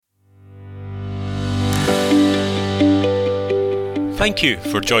Thank you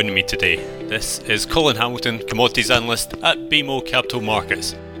for joining me today. This is Colin Hamilton, Commodities Analyst at BMO Capital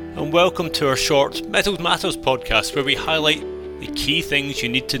Markets, and welcome to our short Metals Matters podcast where we highlight the key things you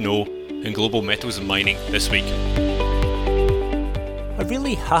need to know in global metals and mining this week. I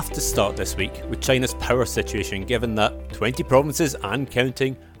really have to start this week with China's power situation, given that 20 provinces and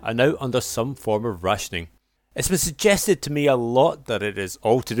counting are now under some form of rationing. It's been suggested to me a lot that it is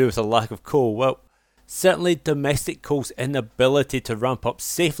all to do with a lack of coal. Well, certainly domestic coal's inability to ramp up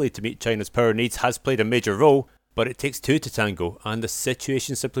safely to meet China's power needs has played a major role, but it takes two to tango, and the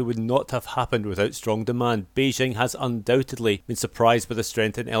situation simply would not have happened without strong demand. Beijing has undoubtedly been surprised by the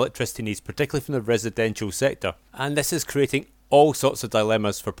strength in electricity needs, particularly from the residential sector, and this is creating all sorts of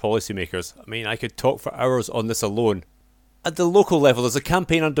dilemmas for policymakers. I mean, I could talk for hours on this alone. At the local level, there's a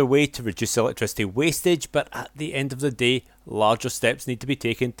campaign underway to reduce electricity wastage, but at the end of the day, larger steps need to be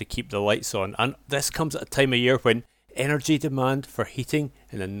taken to keep the lights on. And this comes at a time of year when energy demand for heating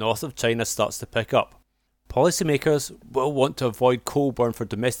in the north of China starts to pick up. Policymakers will want to avoid coal burn for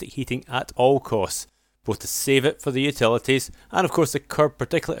domestic heating at all costs, both to save it for the utilities and of course to curb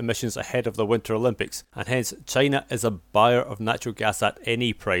particulate emissions ahead of the Winter Olympics. And hence, China is a buyer of natural gas at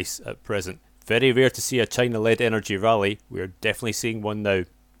any price at present. Very rare to see a China-led energy rally. We are definitely seeing one now.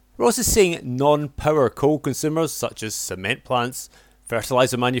 We're also seeing non-power coal consumers such as cement plants,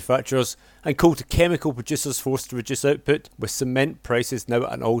 fertiliser manufacturers and coal-to-chemical producers forced to reduce output, with cement prices now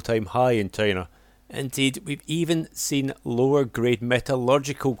at an all-time high in China. Indeed, we've even seen lower-grade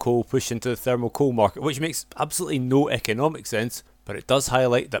metallurgical coal push into the thermal coal market, which makes absolutely no economic sense, but it does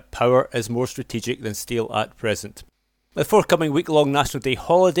highlight that power is more strategic than steel at present. The forthcoming week-long National Day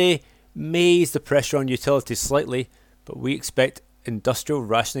holiday may ease the pressure on utilities slightly, but we expect industrial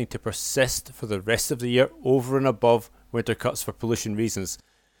rationing to persist for the rest of the year over and above winter cuts for pollution reasons.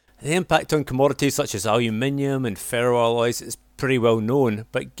 The impact on commodities such as aluminium and ferroalloys is pretty well known,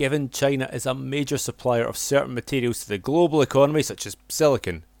 but given China is a major supplier of certain materials to the global economy such as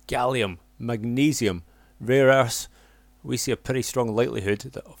silicon, gallium, magnesium, rare earths, we see a pretty strong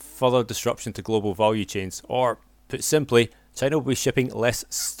likelihood of further disruption to global value chains, or put simply, China will be shipping less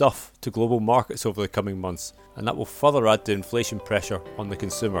stuff to global markets over the coming months, and that will further add to inflation pressure on the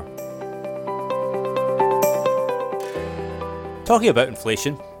consumer. Talking about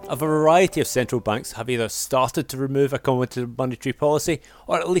inflation, a variety of central banks have either started to remove accommodative monetary policy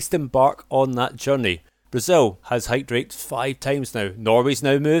or at least embark on that journey. Brazil has hiked rates 5 times now, Norway's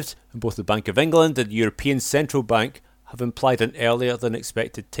now moved, and both the Bank of England and the European Central Bank have implied an earlier than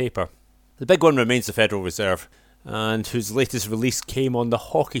expected taper. The big one remains the Federal Reserve, and whose latest release came on the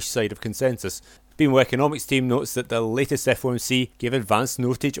hawkish side of consensus. The BMO Economics team notes that the latest FOMC gave advance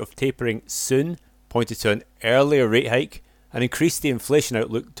notice of tapering soon, pointed to an earlier rate hike, and increased the inflation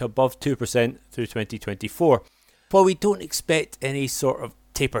outlook to above 2% through 2024. While we don't expect any sort of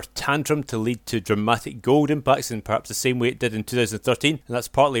taper tantrum to lead to dramatic gold impacts in perhaps the same way it did in 2013, and that's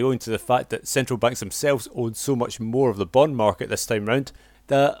partly owing to the fact that central banks themselves own so much more of the bond market this time round,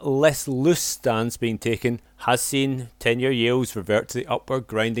 the less loose stance being taken has seen 10-year yields revert to the upward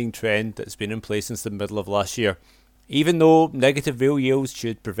grinding trend that's been in place since the middle of last year. Even though negative real yields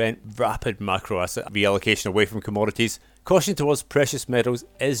should prevent rapid macro asset reallocation away from commodities, caution towards precious metals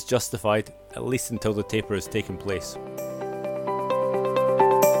is justified, at least until the taper has taken place.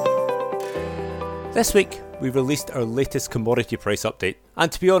 This week, we released our latest commodity price update,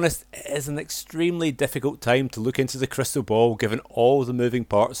 and to be honest, it is an extremely difficult time to look into the crystal ball given all the moving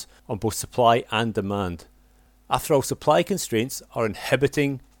parts on both supply and demand. After all, supply constraints are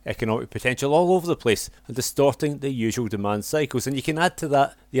inhibiting economic potential all over the place and distorting the usual demand cycles, and you can add to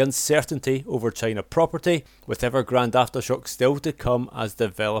that the uncertainty over China property, with Evergrande aftershocks still to come as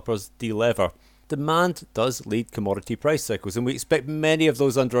developers delever. Demand does lead commodity price cycles, and we expect many of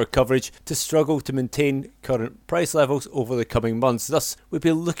those under our coverage to struggle to maintain current price levels over the coming months. Thus, we'll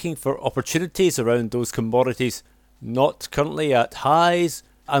be looking for opportunities around those commodities not currently at highs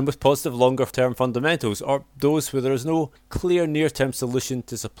and with positive longer term fundamentals, or those where there is no clear near term solution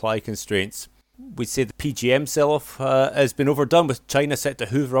to supply constraints. We'd say the PGM sell-off has been overdone, with China set to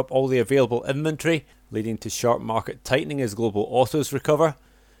hoover up all the available inventory, leading to sharp market tightening as global autos recover.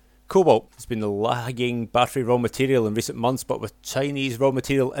 Cobalt has been the lagging battery raw material in recent months, but with Chinese raw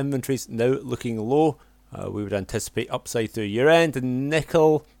material inventories now looking low, we would anticipate upside through year end. And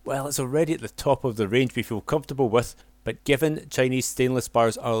nickel, well, it's already at the top of the range we feel comfortable with, but given Chinese stainless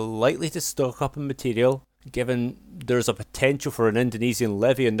buyers are likely to stock up in material, given there's a potential for an Indonesian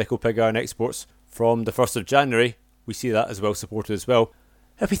levy on nickel pig iron exports from the 1st of January, we see that as well supported as well.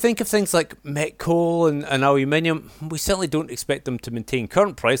 If we think of things like met coal and aluminium, we certainly don't expect them to maintain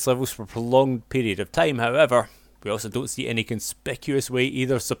current price levels for a prolonged period of time. However, We also don't see any conspicuous way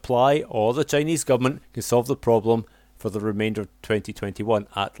either supply or the Chinese government can solve the problem for the remainder of 2021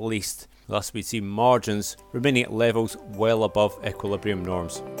 at least. Thus we see margins remaining at levels well above equilibrium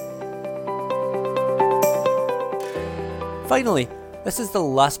norms. Finally, this is the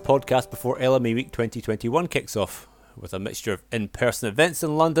last podcast before LME Week 2021 kicks off, with a mixture of in-person events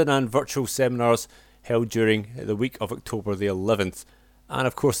in London and virtual seminars held during the week of October the 11th. And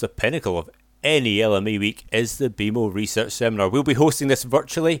of course the pinnacle of any LME week is the BMO Research Seminar. We'll be hosting this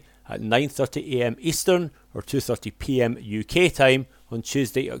virtually at 9:30am Eastern or 2:30pm UK time on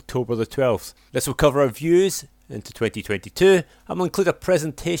Tuesday, October the 12th. This will cover our views into 2022 and will include a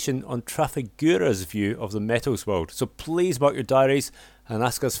presentation on Trafigura's view of the metals world. So please mark your diaries and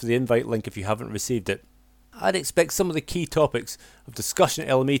ask us for the invite link if you haven't received it. I'd expect some of the key topics of discussion at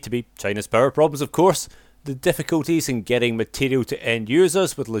LME to be China's power problems, of course, the difficulties in getting material to end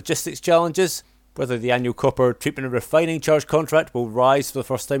users with logistics challenges, whether the annual copper treatment and refining charge contract will rise for the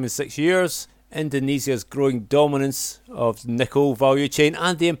first time in 6 years, Indonesia's growing dominance of the nickel value chain,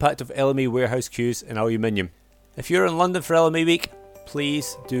 and the impact of LME warehouse queues in aluminium. If you're in London for LME week,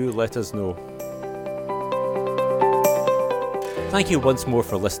 please do let us know. Thank you once more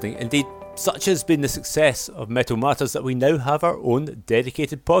for listening. Indeed, such has been the success of Metal Matters that we now have our own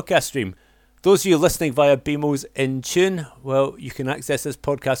dedicated podcast stream. Those of you listening via BMO's In Tune, well, you can access this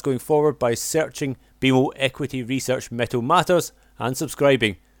podcast going forward by searching BMO Equity Research Metal Matters and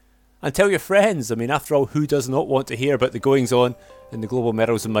subscribing. And tell your friends. I mean, after all, who does not want to hear about the goings on in the global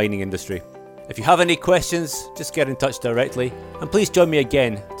metals and mining industry? If you have any questions, just get in touch directly, and please join me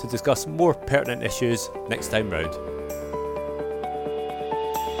again to discuss more pertinent issues next time round.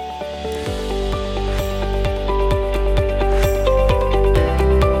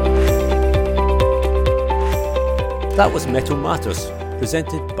 That was Metal Matters,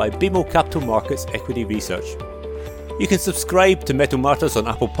 presented by BMO Capital Markets Equity Research. You can subscribe to Metal Matters on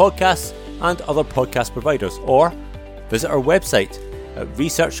Apple Podcasts and other podcast providers, or visit our website at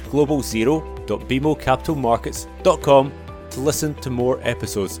researchglobalzero.bmocapitalmarkets.com to listen to more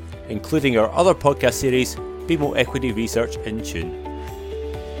episodes, including our other podcast series, BMO Equity Research In Tune.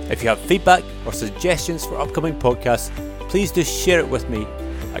 If you have feedback or suggestions for upcoming podcasts, please do share it with me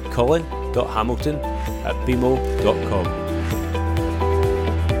at colin.hamilton@bmo.com.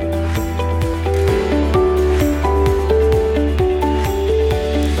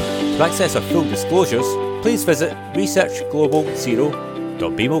 To access our full disclosures, please visit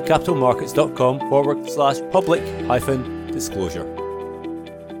researchglobalzero.bmocapitalmarkets.com/public-disclosure.